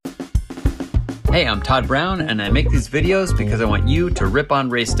Hey, I'm Todd Brown, and I make these videos because I want you to rip on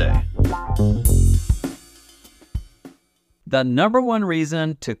race day. The number one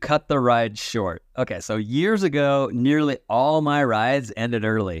reason to cut the ride short. Okay, so years ago, nearly all my rides ended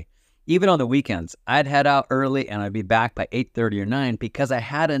early. Even on the weekends, I'd head out early and I'd be back by 8:30 or 9 because I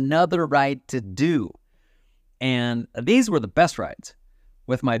had another ride to do. And these were the best rides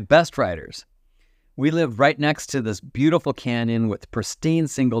with my best riders. We lived right next to this beautiful canyon with pristine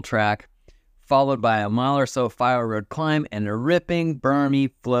single track, followed by a mile or so fire road climb and a ripping, bermy,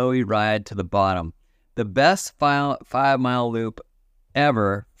 flowy ride to the bottom. The best 5-mile loop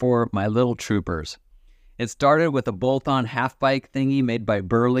ever for my little troopers. It started with a bolt-on half-bike thingy made by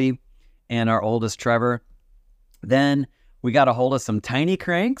Burley and our oldest Trevor. Then we got a hold of some tiny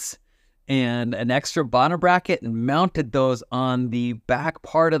cranks and an extra bottom bracket and mounted those on the back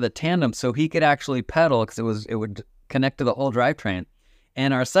part of the tandem so he could actually pedal because it would connect to the whole drivetrain.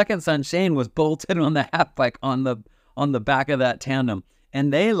 And our second son, Shane, was bolted on the half bike on the back of that tandem.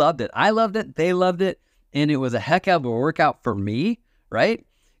 And they loved it. I loved it. They loved it. And it was a heck of a workout for me, right?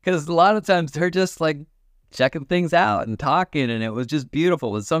 Because a lot of times they're just like checking things out and talking, and it was just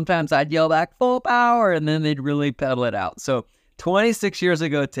beautiful. And sometimes I'd yell back, full power, and then they'd really pedal it out. So 26 years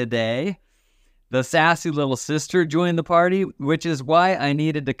ago today, the sassy little sister joined the party, which is why I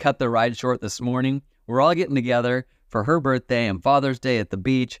needed to cut the ride short this morning. We're all getting together for her birthday and Father's Day at the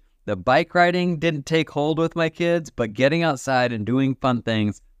beach. The bike riding didn't take hold with my kids, but getting outside and doing fun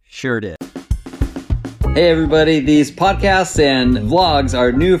things sure did. Hey everybody, these podcasts and vlogs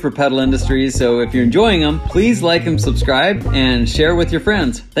are new for Pedal Industries, so if you're enjoying them, please like and subscribe and share with your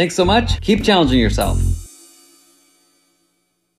friends. Thanks so much. Keep challenging yourself.